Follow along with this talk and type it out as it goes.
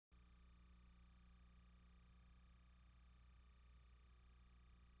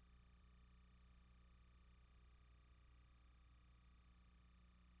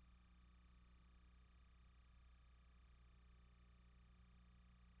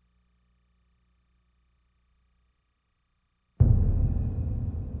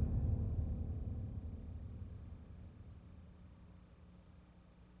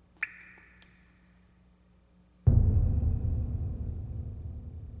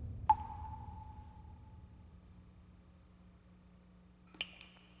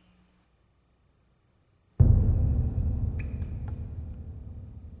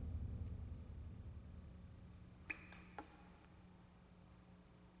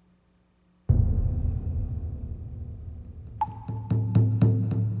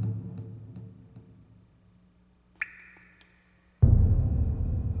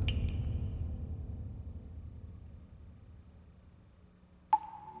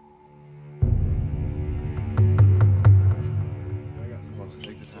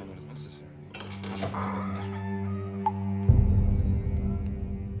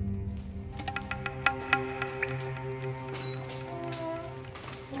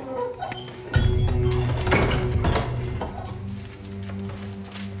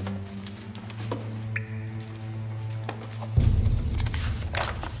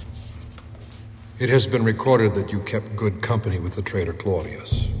It has been recorded that you kept good company with the traitor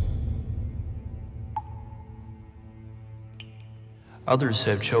Claudius. Others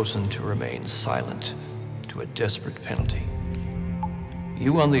have chosen to remain silent to a desperate penalty.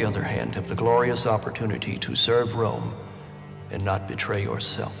 You, on the other hand, have the glorious opportunity to serve Rome and not betray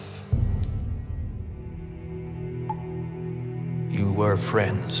yourself. You were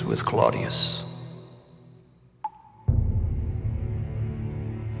friends with Claudius.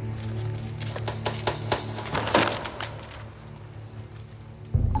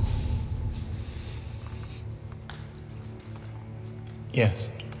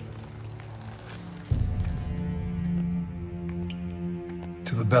 Yes.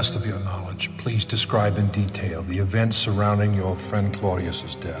 To the best of your knowledge, please describe in detail the events surrounding your friend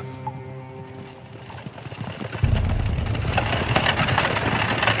Claudius's death.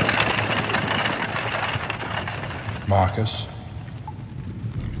 Marcus?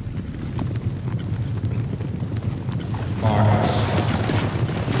 Marcus?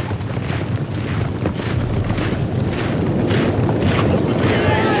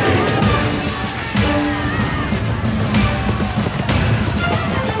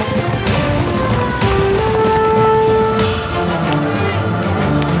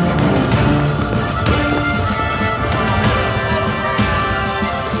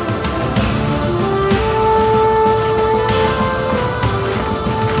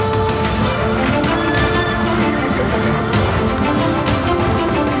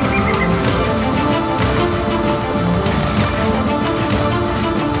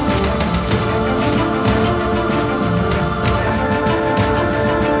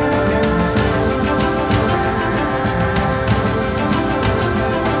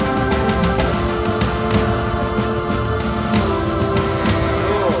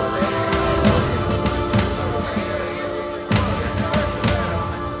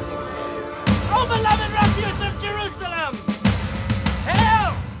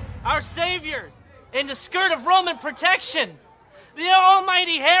 Protection. The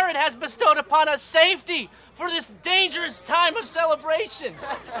almighty Herod has bestowed upon us safety for this dangerous time of celebration.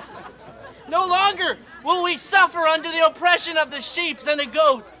 No longer will we suffer under the oppression of the sheep and the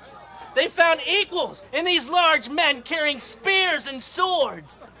goats. They found equals in these large men carrying spears and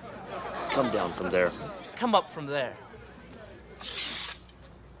swords. Come down from there. Come up from there.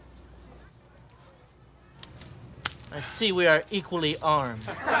 I see we are equally armed.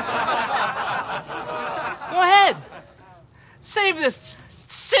 Go ahead. Save this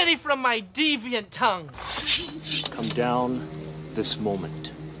city from my deviant tongue. Come down this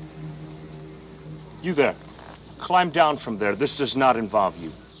moment. You there. Climb down from there. This does not involve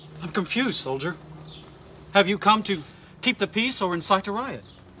you. I'm confused, soldier. Have you come to keep the peace or incite a riot?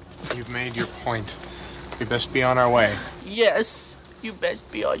 You've made your point. We best be on our way. Yes, you best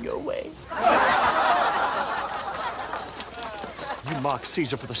be on your way. You mock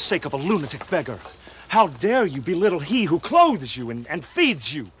Caesar for the sake of a lunatic beggar. How dare you belittle he who clothes you and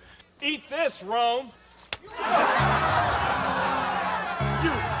feeds you? Eat this, Rome. You,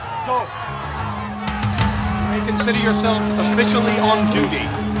 go. You may consider yourself officially on duty.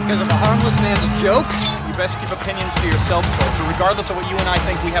 Because of a harmless man's joke? You best keep opinions to yourself, soldier, regardless of what you and I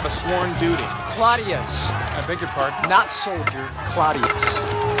think. We have a sworn duty. Claudius. I beg your pardon? Not soldier, Claudius.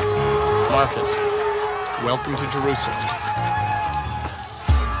 Marcus, welcome to Jerusalem.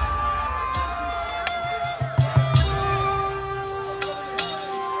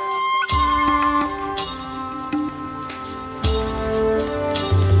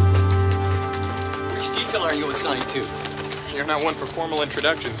 92. You're not one for formal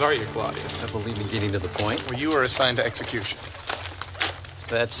introductions, are you, Claudius? I believe in getting to the point. Well, you were assigned to execution.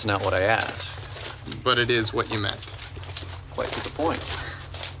 That's not what I asked. But it is what you meant. Quite to the point.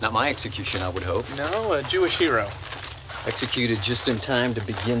 Not my execution, I would hope. No, a Jewish hero. Executed just in time to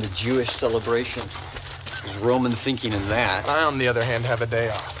begin the Jewish celebration. There's Roman thinking in that. I, on the other hand, have a day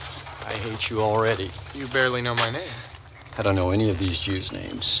off. I hate you already. You barely know my name. I don't know any of these Jews'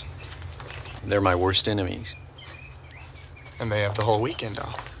 names. They're my worst enemies. And they have the whole weekend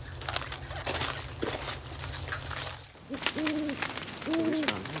off.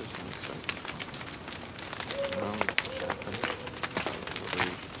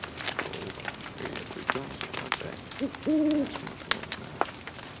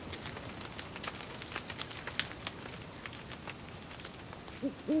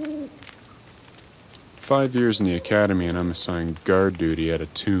 5 years in the academy and I'm assigned guard duty at a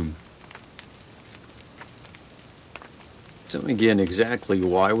tomb. Tell me again exactly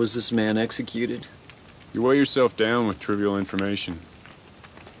why was this man executed? You weigh yourself down with trivial information.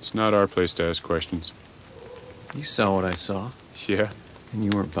 It's not our place to ask questions. You saw what I saw. Yeah? And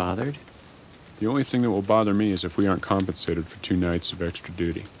you weren't bothered? The only thing that will bother me is if we aren't compensated for 2 nights of extra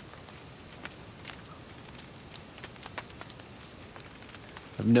duty.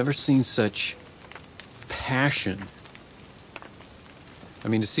 I've never seen such passion. I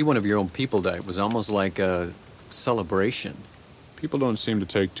mean, to see one of your own people die was almost like a celebration. People don't seem to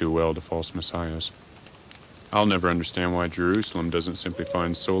take too well to false messiahs. I'll never understand why Jerusalem doesn't simply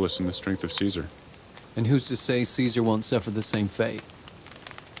find solace in the strength of Caesar. And who's to say Caesar won't suffer the same fate?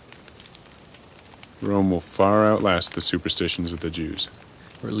 Rome will far outlast the superstitions of the Jews.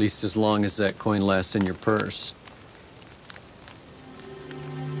 Or at least as long as that coin lasts in your purse.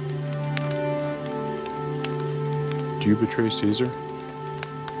 Do you betray Caesar?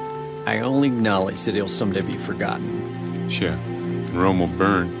 I only acknowledge that he'll someday be forgotten. Yeah, and Rome will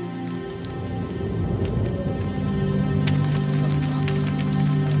burn.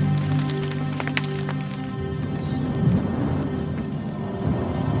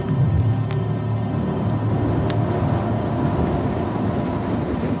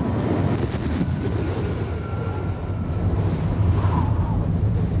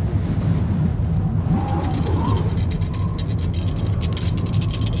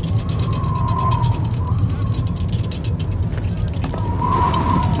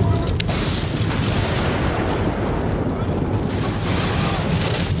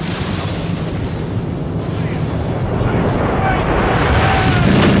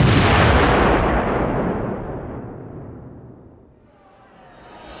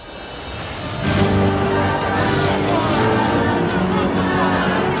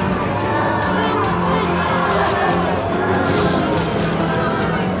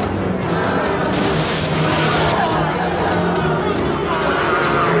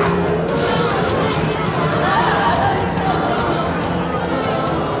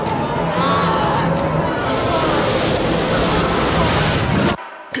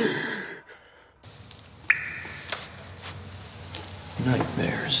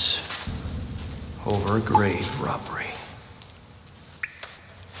 Nightmares over a grave robbery.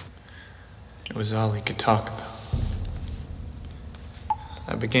 It was all he could talk about.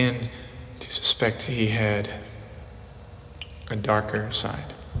 I began to suspect he had a darker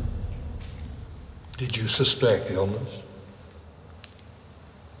side. Did you suspect illness?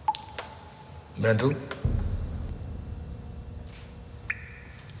 Mental?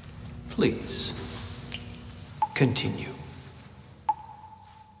 Please, continue.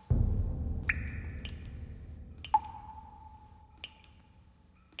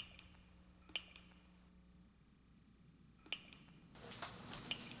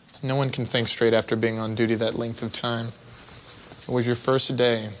 No one can think straight after being on duty that length of time. It was your first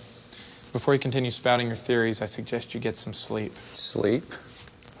day. Before you continue spouting your theories, I suggest you get some sleep. Sleep?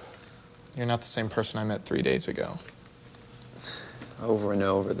 You're not the same person I met 3 days ago. Over and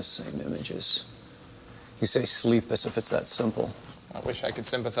over, the same images. You say sleep as if it's that simple. I wish I could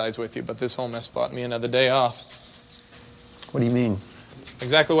sympathize with you, but this whole mess bought me another day off. What do you mean?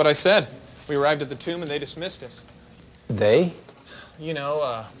 Exactly what I said. We arrived at the tomb and they dismissed us. They? You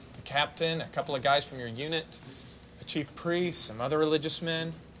know, the captain, a couple of guys from your unit, a chief priest, some other religious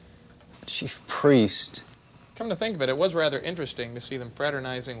men. Chief priest? Come to think of it, it was rather interesting to see them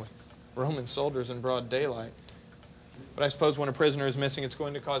fraternizing with Roman soldiers in broad daylight. But I suppose when a prisoner is missing, it's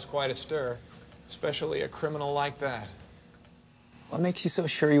going to cause quite a stir, especially a criminal like that. What makes you so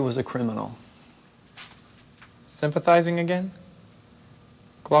sure he was a criminal? Sympathizing again?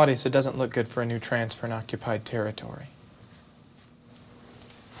 Claudius, it doesn't look good for a new transfer in occupied territory.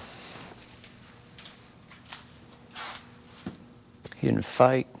 He didn't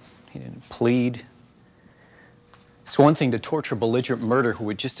fight. He didn't plead. It's one thing to torture belligerent murder who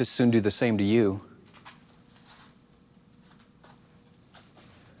would just as soon do the same to you.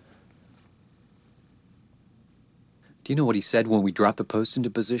 Do you know what he said when we dropped the post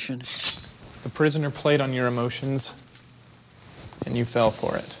into position? The prisoner played on your emotions, and you fell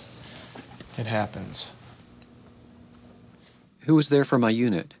for it. It happens. Who was there for my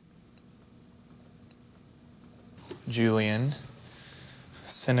unit? Julian,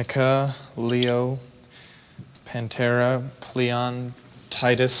 Seneca, Leo, Pantera, Cleon,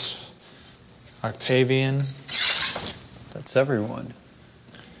 Titus, Octavian. That's everyone.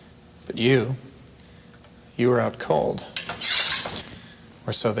 But you were out cold.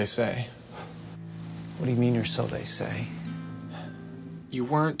 Or so they say. What do you mean, or so they say? You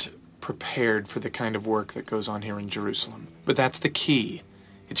weren't prepared for the kind of work that goes on here in Jerusalem. But that's the key.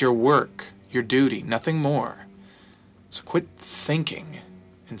 It's your work, your duty, nothing more. So quit thinking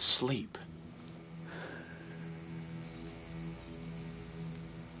and sleep.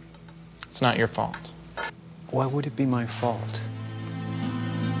 It's not your fault. Why would it be my fault?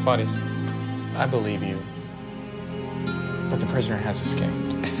 Claudius, I believe you. But the prisoner has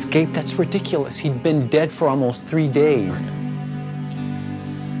escaped. Escape? That's ridiculous. He'd been dead for almost 3 days.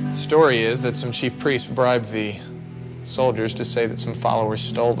 The story is that some chief priest bribed the soldiers to say that some followers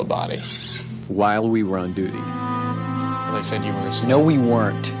stole the body. While we were on duty. Well, they said you were asleep. No, we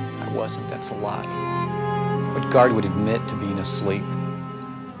weren't. I wasn't. That's a lie. What guard would admit to being asleep?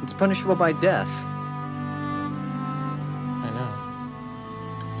 It's punishable by death. I know.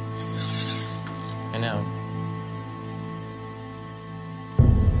 I know.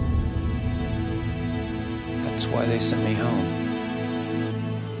 That's why they sent me home.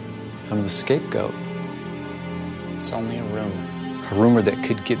 I'm the scapegoat. It's only a rumor. A rumor that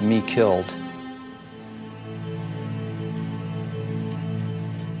could get me killed.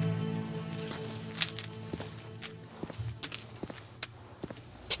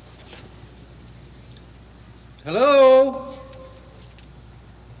 Hello?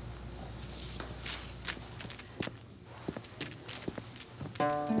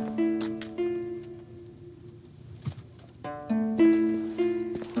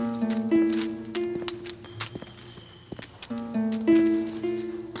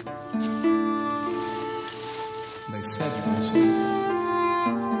 They said you were asleep.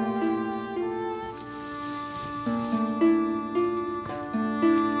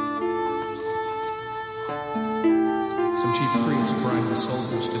 Some chief priests bribed the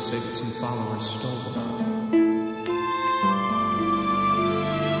soldiers to say that some followers stole the body.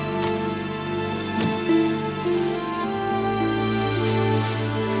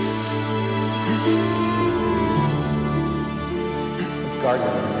 The guard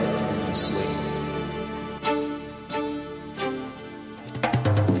would admit to being asleep.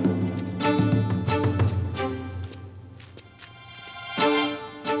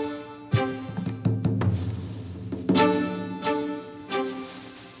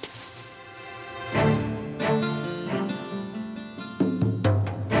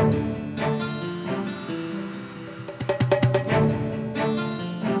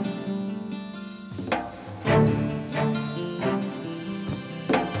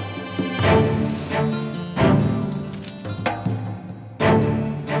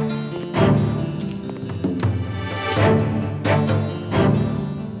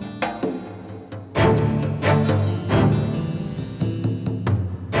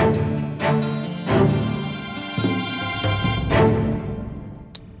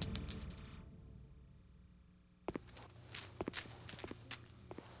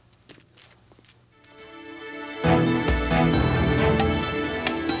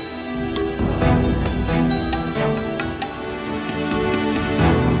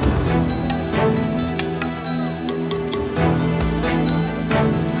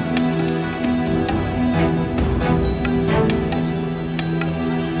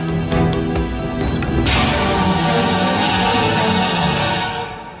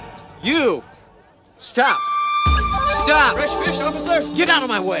 Stop! Stop! Fresh fish, officer! Get out of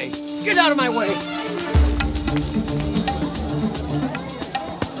my way! Get out of my way!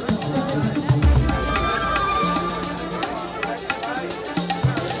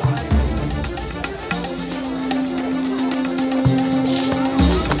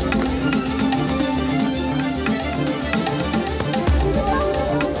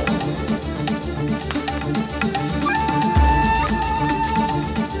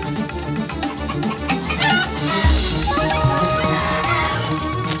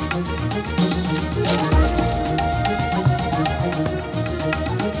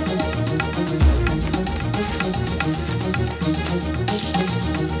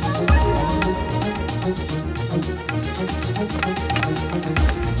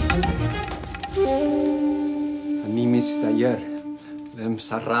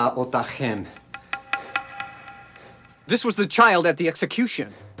 This was the child at the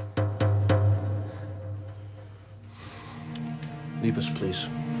execution. Leave us, please.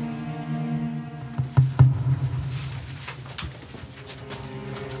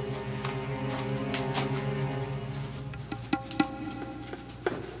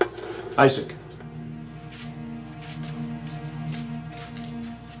 Isaac.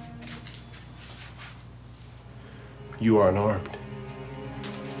 You are unarmed.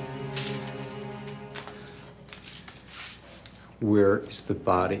 Where is the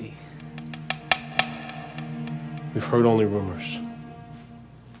body? We've heard only rumors.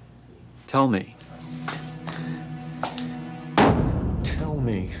 Tell me. Tell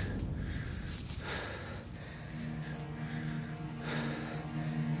me.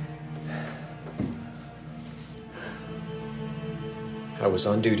 I was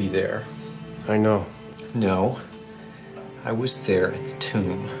on duty there. I know. No. I was there at the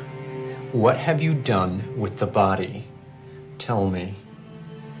tomb What have you done with the body? Tell me.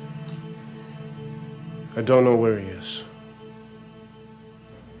 I don't know where he is.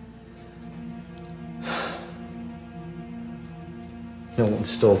 No one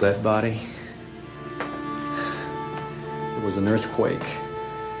stole that body. There was an earthquake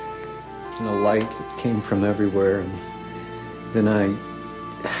and a light that came from everywhere, and then I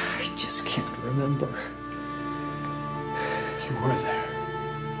just can't remember. You were there.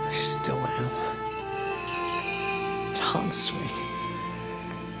 I still am. It haunts me.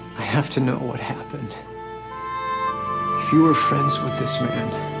 I have to know what happened. If you were friends with this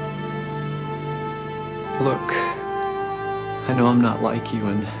man, look, I know I'm not like you,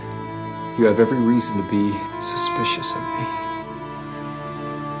 and you have every reason to be suspicious of me.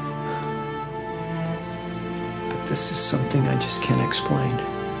 But this is something I just can't explain.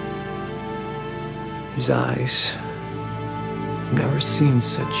 His eyes. I've never seen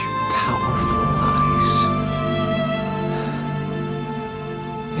such powerful eyes.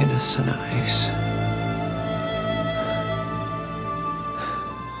 Innocent eyes.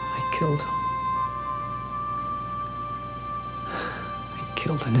 I killed him. I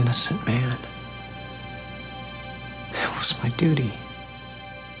killed an innocent man. It was my duty.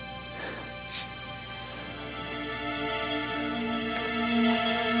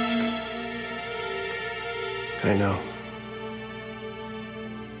 I know.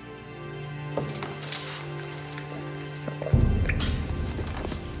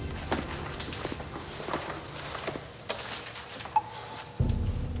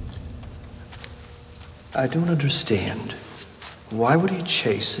 I don't understand. Why would he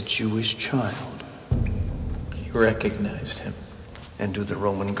chase a Jewish child? He recognized him. And do the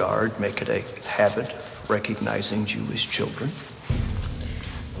Roman Guard make it a habit recognizing Jewish children?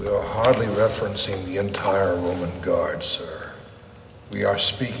 We are hardly referencing the entire Roman Guard, sir. We are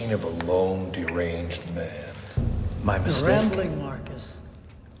speaking of a lone, deranged man. My You're mistake. rambling, Marcus.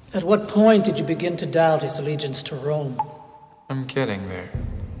 At what point did you begin to doubt his allegiance to Rome? I'm getting there.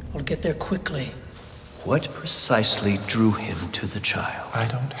 I'll get there quickly. What precisely drew him to the child? I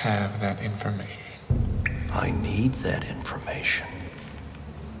don't have that information. I need that information.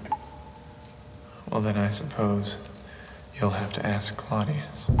 Well, then I suppose you'll have to ask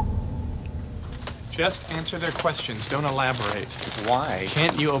Claudius. Just answer their questions. Don't elaborate. Why?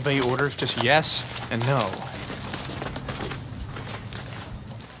 Can't you obey orders? Just yes and no.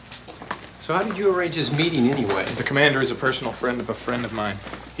 So how did you arrange this meeting anyway? The commander is a personal friend of a friend of mine.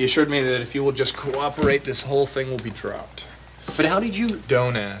 He assured me that if you will just cooperate, this whole thing will be dropped. But how did you...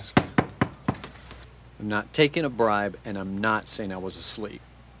 Don't ask. I'm not taking a bribe, and I'm not saying I was asleep.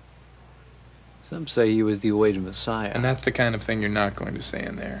 Some say he was the awaited Messiah. And that's the kind of thing you're not going to say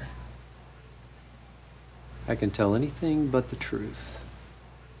in there. I can tell anything but the truth.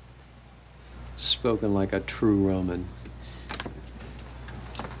 Spoken like a true Roman.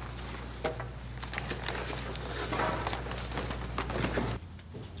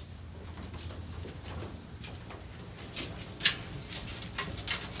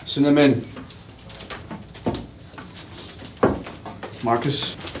 Send them in.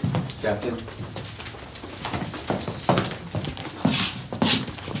 Marcus, Captain.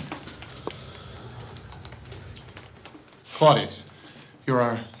 Claudius, you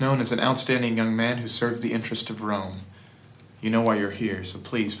are known as an outstanding young man who serves the interest of Rome. You know why you're here, so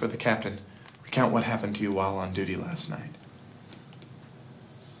please, for the captain, recount what happened to you while on duty last night.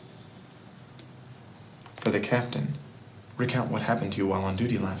 For the captain, recount what happened to you while on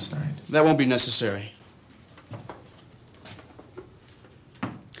duty last night. That won't be necessary.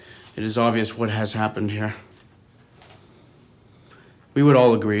 It is obvious what has happened here. We would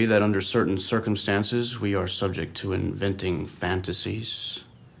all agree that under certain circumstances, we are subject to inventing fantasies,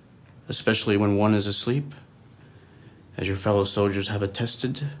 especially when one is asleep, as your fellow soldiers have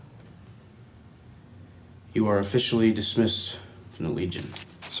attested. You are officially dismissed from the Legion.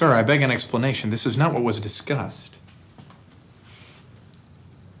 Sir, I beg an explanation. This is not what was discussed.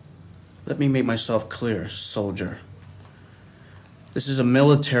 Let me make myself clear, soldier. This is a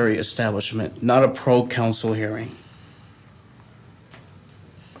military establishment, not a pro-council hearing.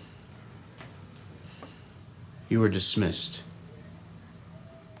 You are dismissed.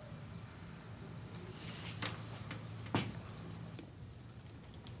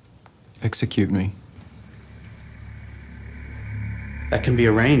 Execute me. That can be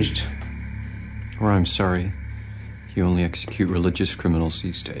arranged. Or I'm sorry, you only execute religious criminals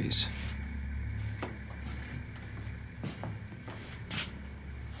these days.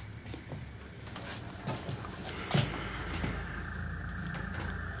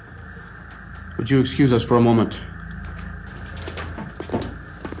 Would you excuse us for a moment?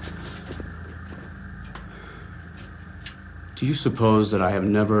 Do you suppose that I have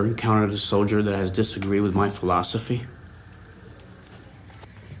never encountered a soldier that has disagreed with my philosophy?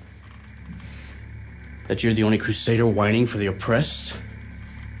 That you're the only crusader whining for the oppressed?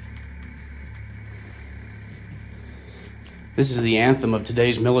 This is the anthem of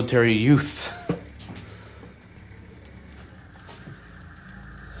today's military youth.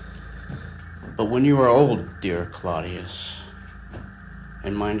 But when you are old, dear Claudius,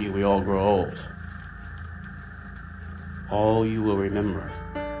 and mind you, we all grow old, all you will remember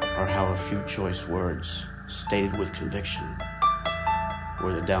are how a few choice words, stated with conviction,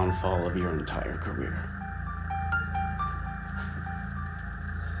 were the downfall of your entire career.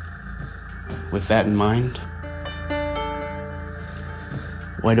 With that in mind,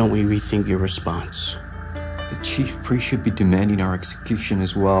 why don't we rethink your response? The chief priest should be demanding our execution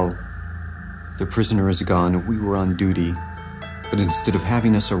as well. The prisoner is gone. We were on duty. But instead of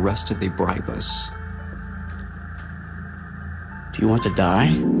having us arrested, they bribe us. Do you want to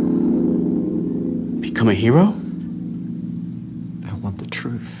die? Become a hero? I want the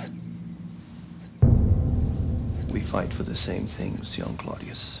truth. We fight for the same things, young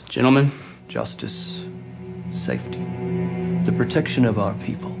Claudius. Gentlemen. Justice, safety, the protection of our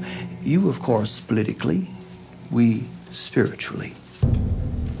people. You, of course, politically, we spiritually.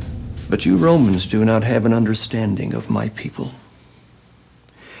 But you Romans do not have an understanding of my people.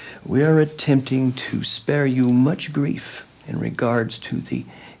 We are attempting to spare you much grief in regards to the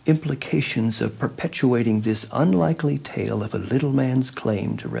implications of perpetuating this unlikely tale of a little man's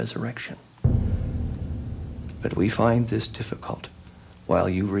claim to resurrection. But we find this difficult while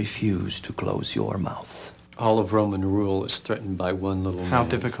you refuse to close your mouth. All of Roman rule is threatened by one little man. How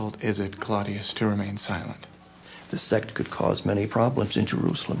difficult is it, Claudius, to remain silent? The sect could cause many problems in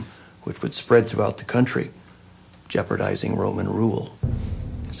Jerusalem, which would spread throughout the country, jeopardizing Roman rule.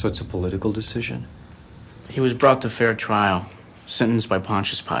 So it's a political decision? He was brought to fair trial, sentenced by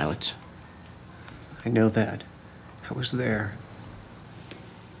Pontius Pilate. I know that. I was there.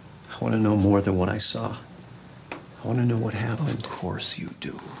 I want to know more than what I saw. I want to know what happened. Of course you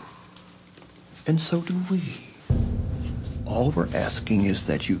do. And so do we. All we're asking is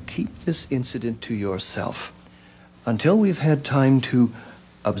that you keep this incident to yourself until we've had time to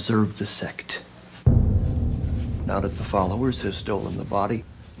observe the sect. Now that the followers have stolen the body,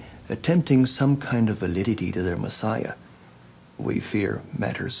 attempting some kind of validity to their Messiah, we fear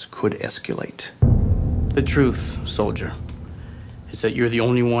matters could escalate. The truth, soldier, is that you're the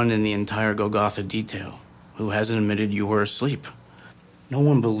only one in the entire Golgotha detail who hasn't admitted you were asleep. No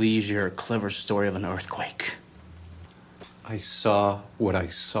one believes your clever story of an earthquake. I saw what I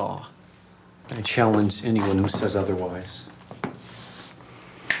saw. I challenge anyone who says otherwise.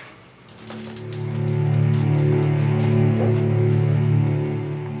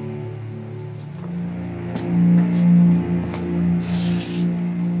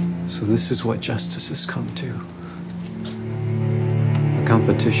 So this is what justice has come to. A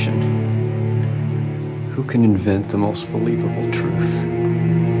competition. Who can invent the most believable truth?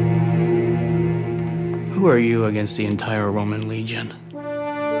 Who are you against the entire Roman legion?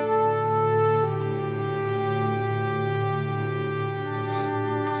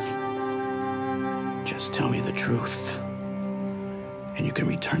 Just tell me the truth, and you can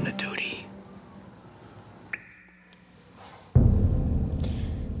return to duty.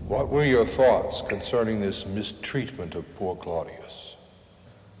 What were your thoughts concerning this mistreatment of poor Claudius?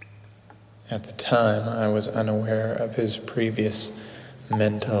 At the time, I was unaware of his previous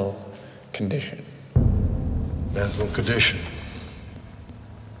mental condition. Mental condition?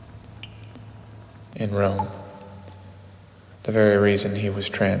 In Rome. The very reason he was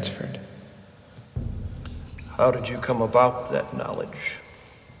transferred. How did you come about that knowledge?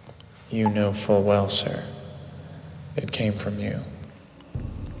 You know full well, sir. It came from you.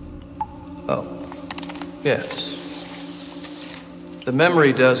 Oh, yes. The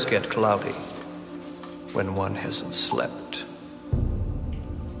memory does get cloudy when one hasn't slept.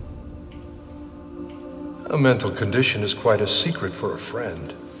 A mental condition is quite a secret for a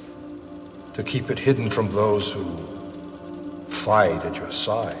friend. To keep it hidden from those who fight at your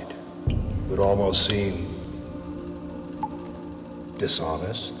side would almost seem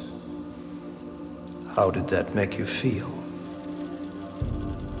dishonest. How did that make you feel?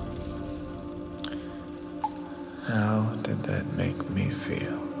 How did that make me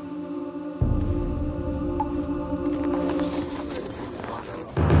feel?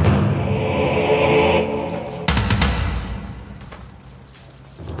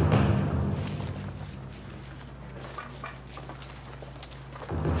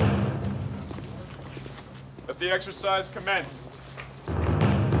 Let the exercise commence.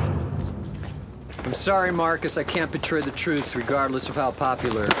 I'm sorry, Marcus. I can't betray the truth, regardless of how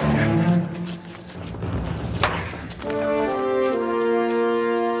popular.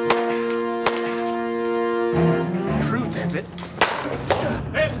 Truth, is it?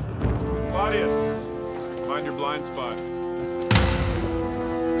 Hey! Claudius, mind your blind spot.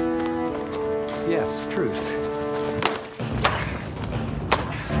 Yes, truth.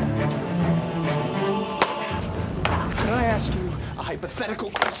 Can I ask you a hypothetical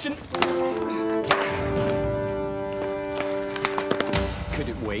question? Could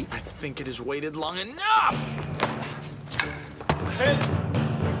it wait? I think it has waited long enough! Hey!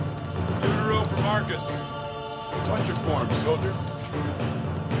 Do a row for Marcus. Watch your form, soldier.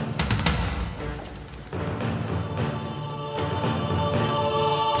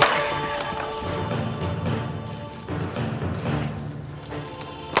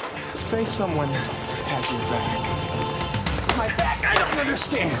 Say someone has your back. My back, I don't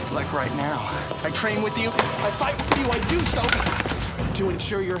understand. Like right now. I train with you, I fight with you, I do so to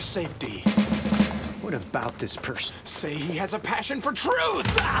ensure your safety. What about this person? Say he has a passion for truth!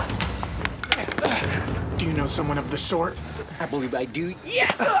 Do you know someone of the sort? I believe I do.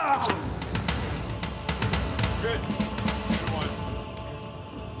 Yes! Good. 2-1.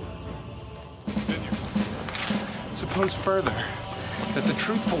 Continue. Suppose further that the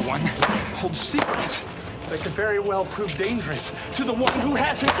truthful one holds secrets that could very well prove dangerous to the one who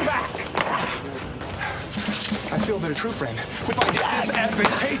has his back. I feel that a true friend would find it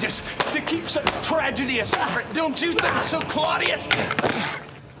disadvantageous to keep such tragedy a secret. Don't you think so, Claudius?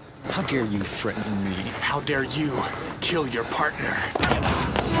 How dare you threaten me? How dare you kill your partner?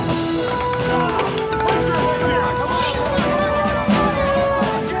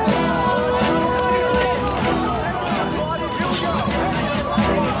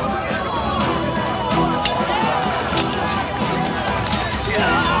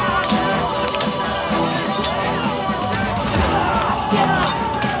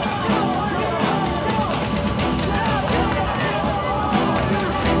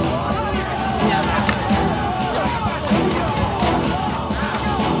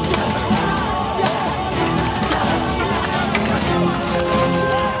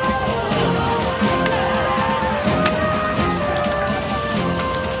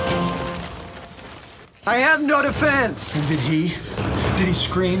 I have no defense! And did he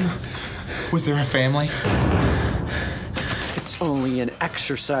scream? Was there a family? It's only an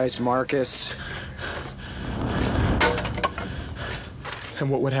exercise, Marcus. And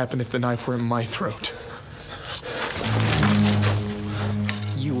what would happen if the knife were in my throat?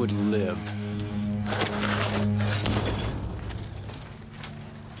 You would live.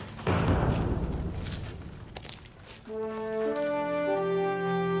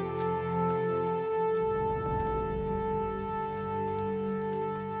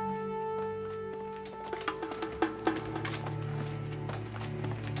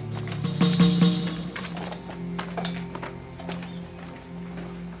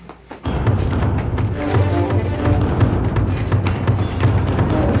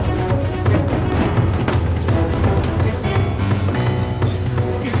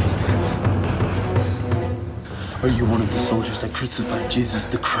 Are you one of the soldiers that crucified Jesus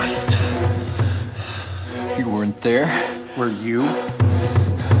the Christ? You weren't there? Were you?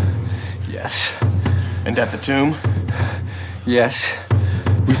 Yes. And at the tomb? Yes.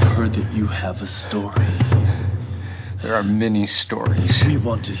 We've heard that you have a story. There are many stories. We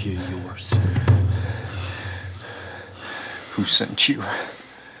want to hear yours. Who sent you?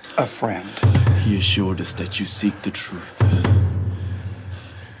 A friend. He assured us that you seek the truth.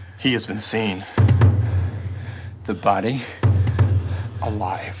 He has been seen. The body?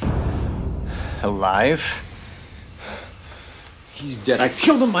 Alive. Alive? He's dead. I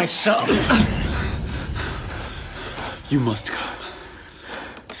killed him myself. You must come.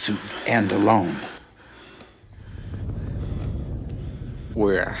 Soon. And alone.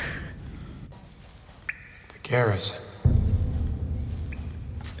 Where? The garrison.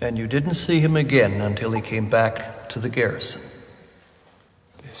 And you didn't see him again until he came back to the garrison.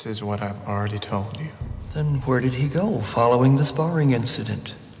 This is what I've already told you. Then where did he go following the sparring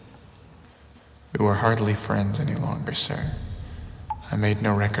incident? We were hardly friends any longer, sir. I made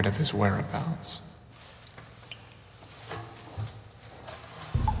no record of his whereabouts.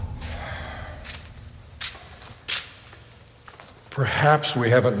 Perhaps we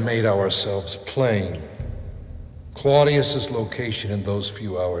haven't made ourselves plain. Claudius's location in those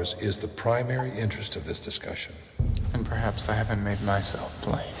few hours is the primary interest of this discussion. And perhaps I haven't made myself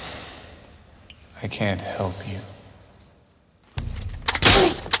plain. I can't help you.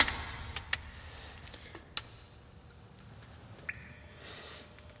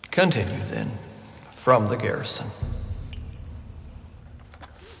 Continue then. from the garrison.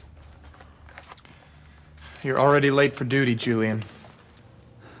 You're already late for duty, Julian.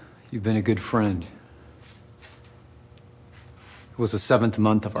 You've been a good friend. It was the 7th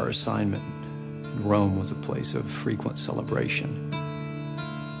month of our assignment, and Rome was a place of frequent celebration.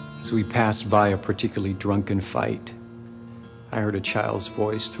 As we passed by a particularly drunken fight, I heard a child's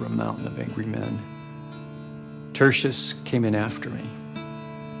voice through a mountain of angry men. Tertius came in after me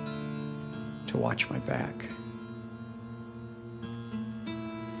to watch my back.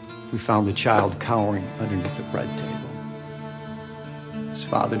 We found the child cowering underneath the bread table. His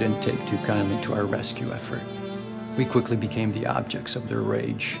father didn't take too kindly to our rescue effort. We quickly became the objects of their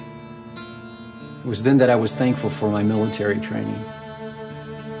rage. It was then that I was thankful for my military training.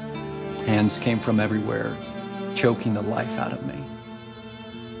 Hands came from everywhere, choking the life out of me.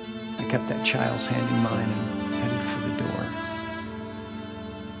 I kept that child's hand in mine and headed for the door.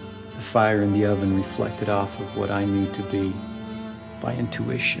 The fire in the oven reflected off of what I knew to be, by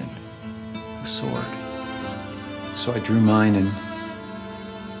intuition, a sword. So I drew mine and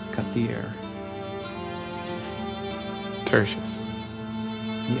cut the air. Tertius.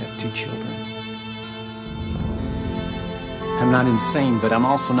 He had 2 children. I'm not insane, but I'm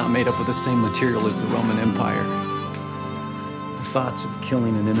also not made up of the same material as the Roman Empire. The thoughts of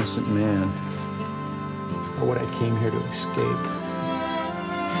killing an innocent man are what I came here to escape.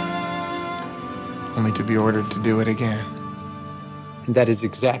 Only to be ordered to do it again. And that is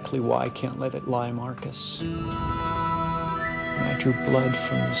exactly why I can't let it lie, Marcus. When I drew blood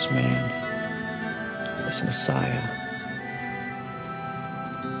from this man, this Messiah,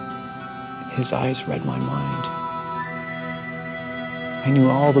 his eyes read my mind. I knew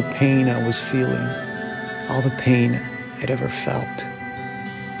all the pain I was feeling, all the pain I'd ever felt,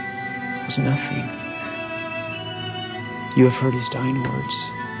 was nothing. You have heard his dying words.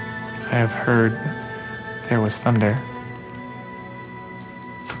 I have heard there was thunder.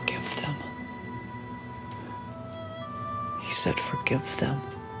 Forgive them. He said, forgive them.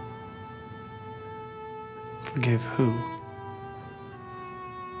 Forgive who?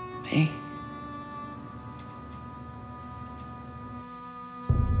 Me.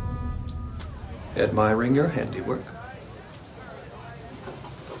 Admiring your handiwork.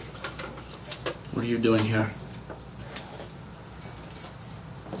 What are you doing here?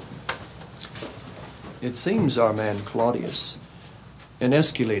 It seems our man Claudius, an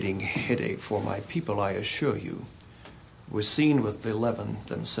escalating headache for my people, I assure you, was seen with the 11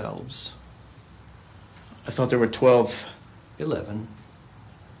 themselves. I thought there were 12. 11.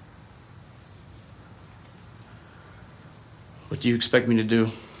 What do you expect me to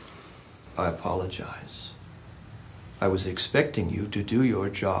do? I apologize. I was expecting you to do your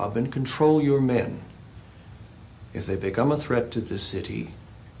job and control your men. If they become a threat to the city,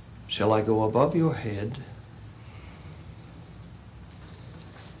 shall I go above your head?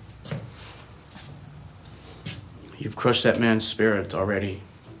 You've crushed that man's spirit already.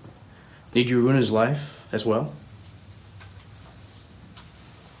 Need you ruin his life as well?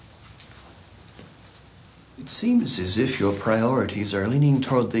 It seems as if your priorities are leaning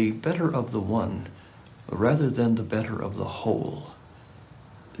toward the better of the one rather than the better of the whole.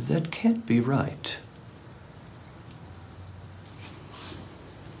 That can't be right.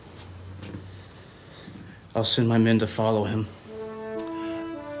 I'll send my men to follow him.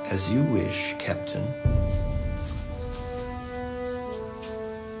 As you wish, Captain.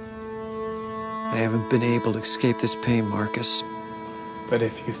 I haven't been able to escape this pain, Marcus. But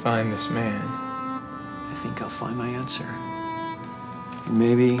if you find this man, I think I'll find my answer.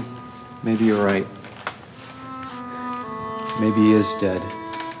 Maybe you're right. Maybe he is dead.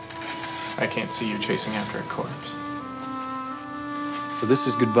 I can't see you chasing after a corpse. So this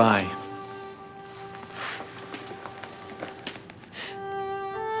is goodbye.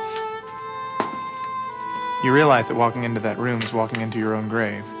 You realize that walking into that room is walking into your own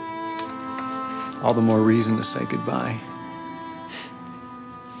grave. All the more reason to say goodbye.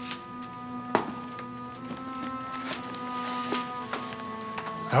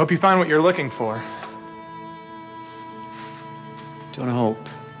 I hope you find what you're looking for. Don't hope.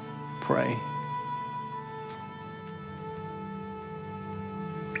 Pray.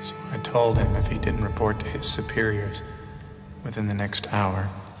 So I told him if he didn't report to his superiors within the next hour,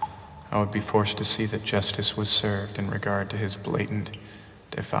 I would be forced to see that justice was served in regard to his blatant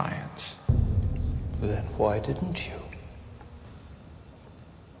defiance. Then why didn't you?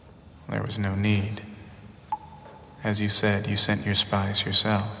 There was no need. As you said, you sent your spies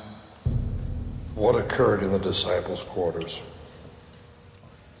yourself. What occurred in the disciples' quarters?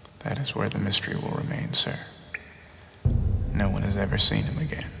 That is where the mystery will remain, sir. No one has ever seen him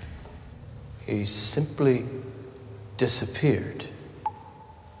again. He simply disappeared.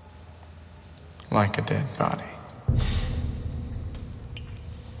 Like a dead body.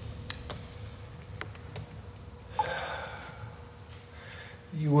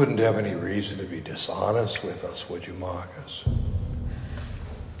 You wouldn't have any reason to be dishonest with us, would you, Marcus?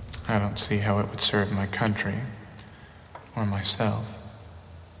 I don't see how it would serve my country or myself.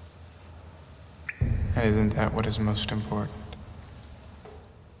 And isn't that what is most important?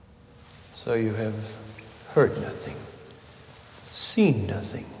 So you have heard nothing, seen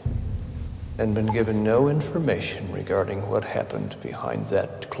nothing, and been given no information regarding what happened behind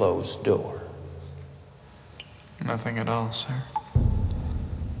that closed door? Nothing at all, sir.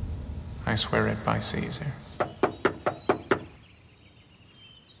 I swear it by Caesar.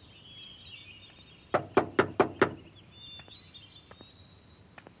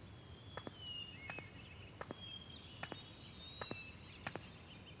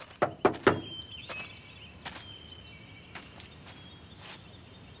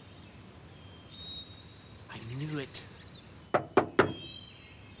 I knew it.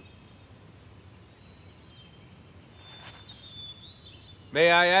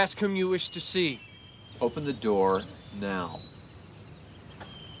 May I ask whom you wish to see? Open the door now.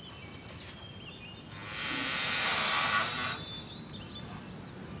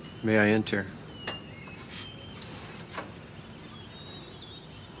 May I enter?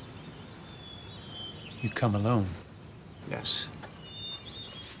 You come alone? Yes.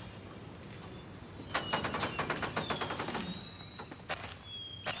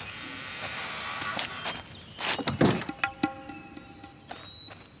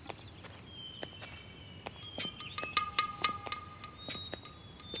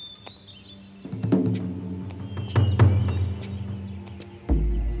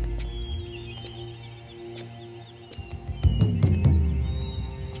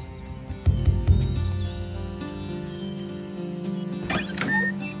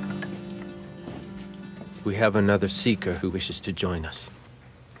 We have another seeker who wishes to join us.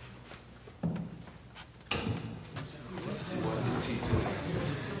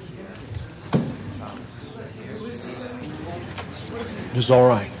 It is all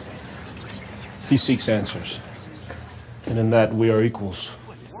right. He seeks answers. And in that, we are equals.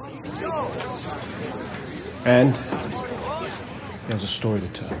 And he has a story to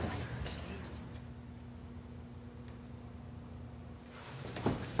tell.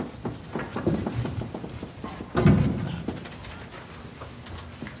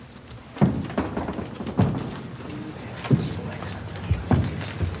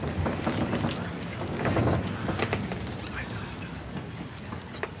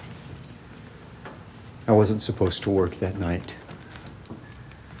 I wasn't supposed to work that night.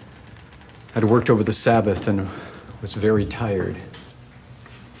 I'd worked over the Sabbath and was very tired.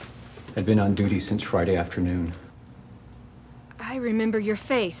 I'd been on duty since Friday afternoon. I remember your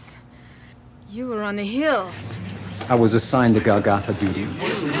face. You were on the hill. I was assigned to Golgotha duty.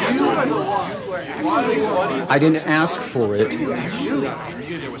 I didn't ask for it.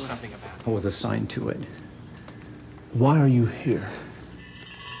 I was assigned to it. Why are you here?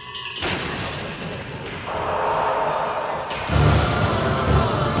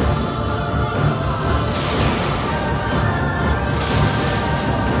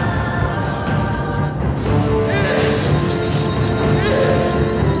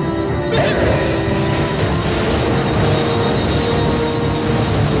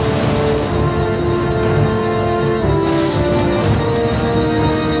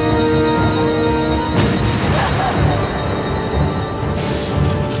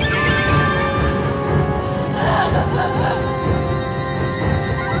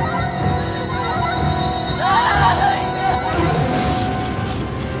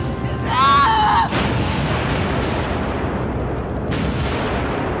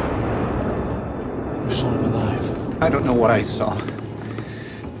 I don't know what I saw.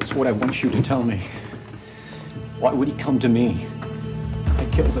 It's what I want you to tell me. Why would he come to me? I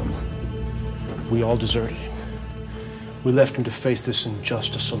killed him. We all deserted him. We left him to face this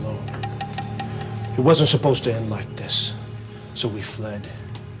injustice alone. It wasn't supposed to end like this. So we fled.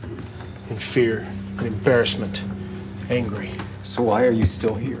 In fear, in embarrassment, angry. So why are you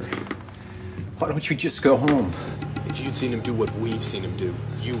still here? Why don't you just go home? If you'd seen him do what we've seen him do,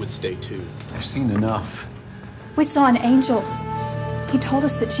 you would stay too. I've seen enough. We saw an angel. He told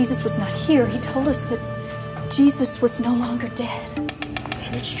us that Jesus was not here. He told us that Jesus was no longer dead.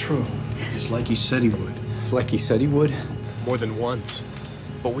 And it's true. It's like he said he would. Like he said he would? More than once.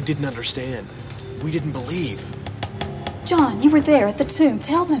 But we didn't understand. We didn't believe. John, you were there at the tomb.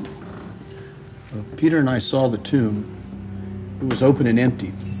 Tell them. Peter and I saw the tomb. It was open and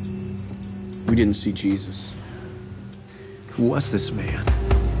empty. We didn't see Jesus. Who was this man?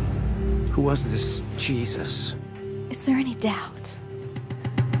 Who was this Jesus? Is there any doubt?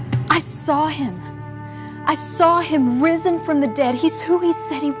 I saw him. I saw him risen from the dead. He's who he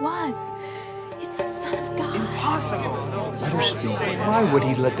said he was. He's the Son of God. Impossible. Let her speak. Why would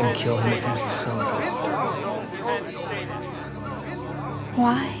he let them kill him if he was the Son of God?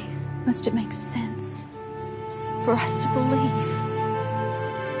 Why must it make sense for us to believe?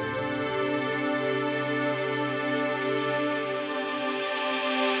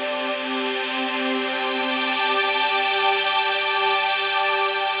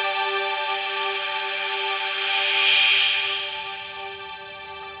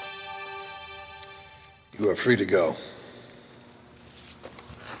 You are free to go.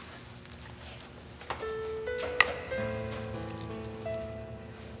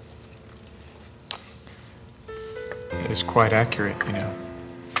 It is quite accurate, you know.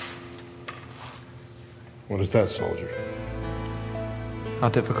 What is that, soldier? How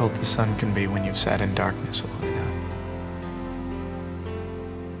difficult the sun can be when you've sat in darkness long enough.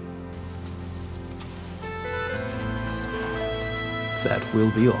 That will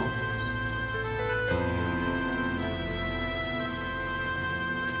be all.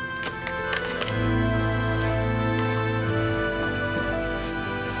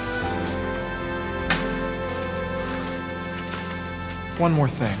 One more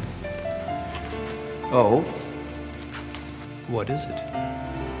thing. Oh? What is it?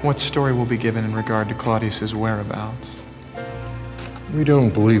 What story will be given in regard to Claudius's whereabouts? We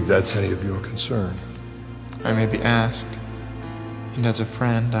don't believe that's any of your concern. I may be asked, and as a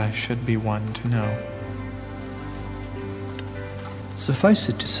friend, I should be one to know. Suffice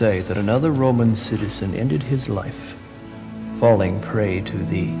it to say that another Roman citizen ended his life, falling prey to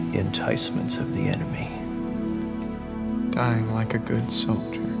the enticements of the enemy. Dying like a good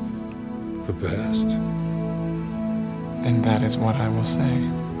soldier. The best. Then that is what I will say.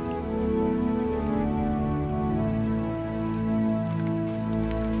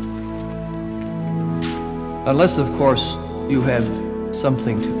 Unless, of course, you have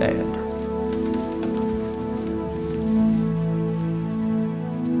something to add.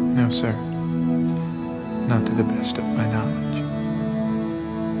 No, sir. Not to the best of my knowledge.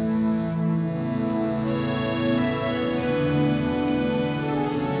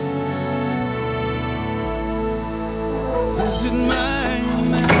 Was it my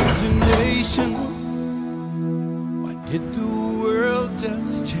imagination? Or did the world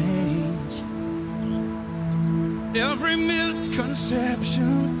just change? Every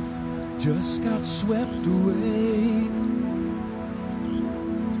misconception just got swept away.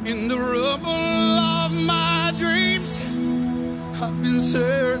 In the rubble of my dreams, I've been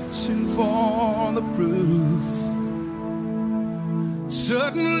searching for the proof.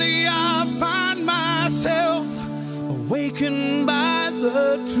 Suddenly I find myself awakened by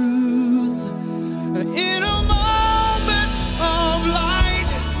the truth. In a moment of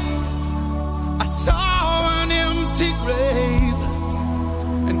light, I saw an empty grave.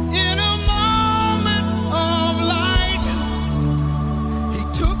 And in a moment of light, he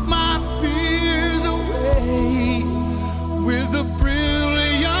took my fears away. With the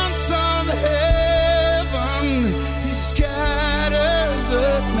brilliance of heaven, he scattered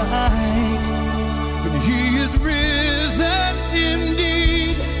the night. And he is risen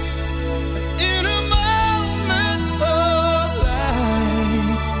indeed, in a moment of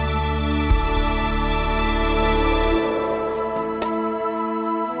light.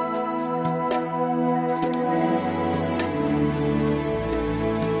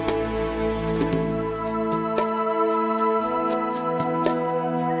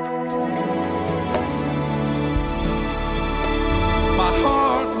 My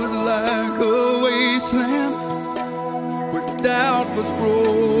heart was like a wasteland where doubt was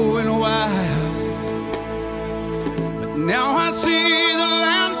growing wild. But now I see the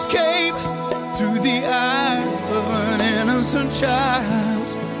landscape through the eyes of an innocent child.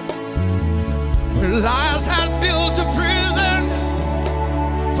 Where lies had built a prison,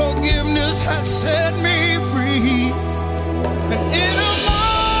 forgiveness has set me free. And in a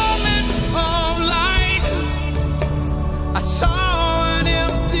moment of light, I saw an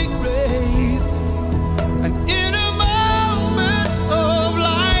empty grave. And in a moment of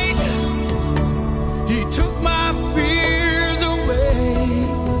light, he took my fears away.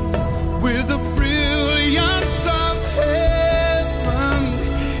 With the brilliance of heaven,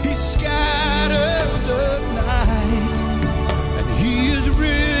 he scattered the night. And he is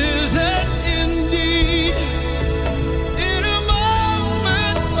risen indeed, in a moment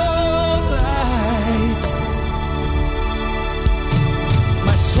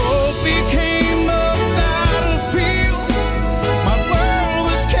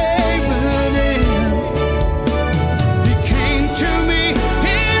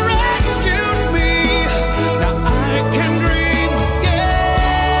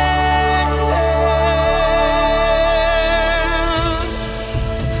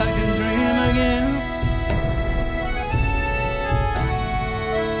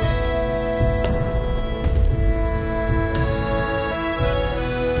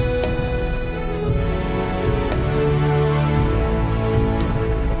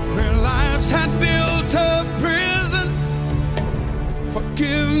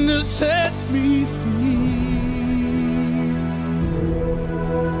to set me free.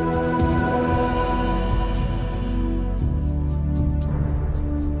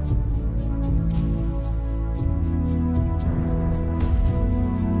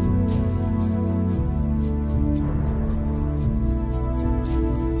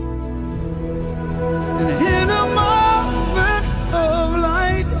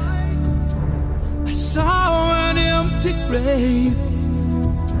 Grave.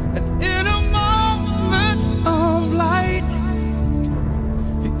 And in a moment of light,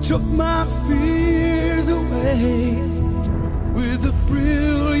 He took my fears away with a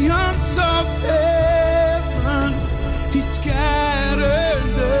brilliant